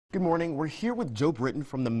Good morning. We're here with Joe Britton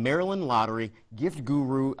from the Maryland Lottery, Gift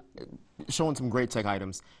Guru, showing some great tech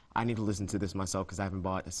items. I need to listen to this myself because I haven't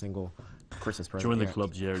bought a single Christmas present Join the yet.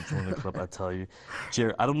 club, Jared. Join the club, I tell you.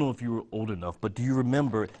 Jared, I don't know if you were old enough, but do you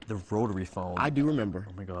remember the rotary phone? I do remember.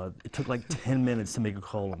 Oh my God. It took like 10 minutes to make a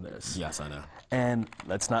call on this. Yes, I know. And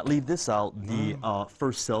let's not leave this out. The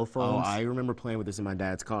first cell Oh, phones. I remember playing with this in my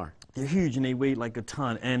dad's car. They're huge and they weighed like a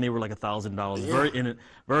ton, and they were like $1,000.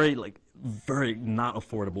 Very not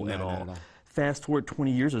affordable at all. No. Fast forward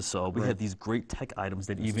 20 years or so, we had these great tech items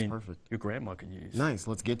that even perfect. your grandma can use. Nice.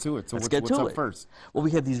 Let's get to it. So Let's what's get to up it. first? Well,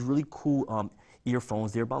 we have these really cool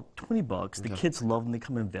earphones. They're about 20 bucks. The kids love them. They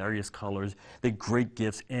come in various colors. They're great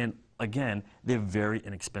gifts, and again, they're very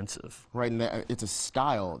inexpensive. Right, and it's a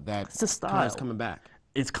style that It's a style. kind of is coming back.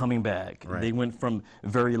 It's coming back. Right. They went from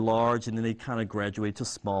very large, and then they kind of graduate to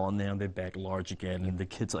small, and now they're back large again. And the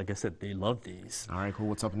kids, like I said, they love these. All right, cool.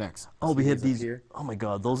 What's up next? Oh, we have these up these. here. Oh my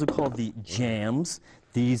God, those are called the jams.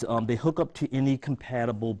 These they hook up to any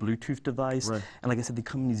compatible Bluetooth device, Right. and like I said, they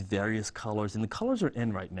come in these various colors, and the colors are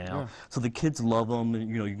in right now. So the kids love them. And,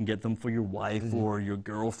 you can get them for your wife or your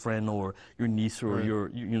girlfriend or your niece or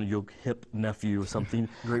your hip nephew or something.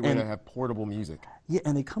 Great way to have portable music. Yeah,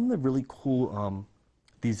 and they come in a really cool.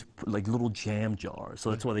 These like little jam jars,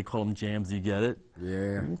 so that's why they call them jams. You get it?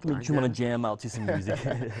 Yeah. You want to jam out to some music.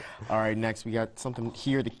 All right, next we got something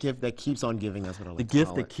here, the gift that keeps on giving. That's what I like The to gift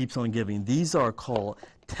call that it. keeps on giving. These are called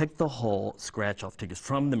Tech the Hall scratch-off tickets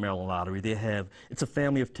from the Maryland Lottery. It's a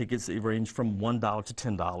family of tickets. They range from $1 to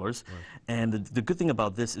 $10. And the good thing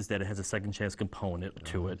about this is that it has a second chance component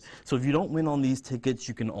to it. So if you don't win on these tickets,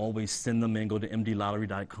 you can always send them in, go to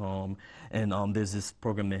mdlottery.com, and there's this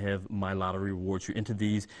program they have, My Lottery Rewards. You enter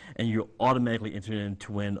these, and you're automatically entered in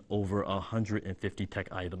to win over 150 tech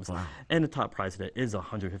items. Wow. And the top prize of that is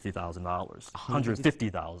 $150,000.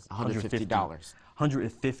 $150,000.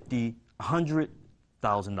 $150.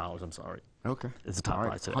 $100,000, I'm sorry. Okay. It's the top All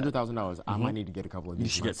right. prize. $100,000. I might need to get a couple of these. You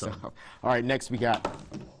should get some. myself. All right, next we got.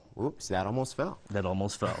 Whoops, that almost fell. That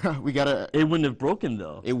almost fell. We got a. It wouldn't have broken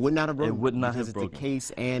though. It would not have broken. It would not because have broken. It's a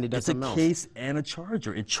case and it does It's a something else. case and a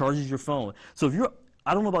charger. It charges your phone. So if you're,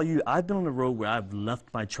 I don't know about you, I've been on the road where I've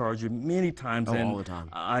left my charger many times, and all the time.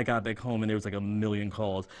 I got back home and there was like a million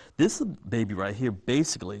calls. This baby right here,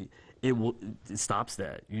 basically, it stops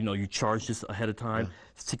that. You charge this ahead of time,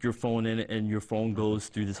 stick your phone in it, and your phone goes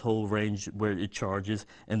through this whole range where it charges,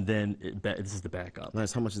 and then this is the backup.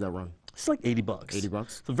 Nice. How much does that run? It's like 80 bucks. 80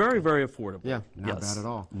 bucks? So very, very affordable. Yeah, not bad at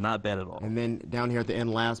all. Not bad at all. And then down here at the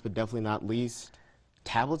end, last but definitely not least,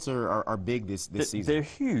 tablets are big this season. They're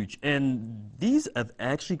huge, and these have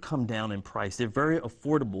actually come down in price. They're very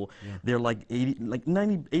affordable. They're like 80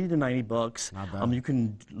 to 90 bucks. Not bad. You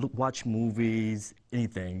can watch movies,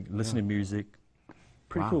 anything, listen to music.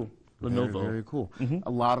 Pretty cool. Lenovo. Very cool. A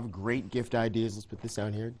lot of great gift ideas. Let's put this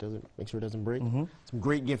down here. Make sure it doesn't break. Some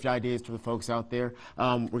great gift ideas for the folks out there.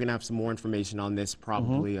 We're gonna have some more information on this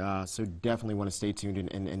probably. So definitely want to stay tuned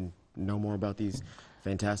and know more about these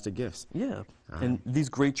fantastic gifts. Yeah, and these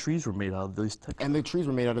great trees were made out of these tech. And the trees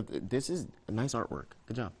were made out of. This is a nice artwork.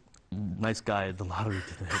 Good job. Nice guy at the lottery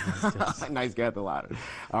today. Nice guy at the lottery.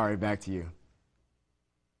 All right, back to you.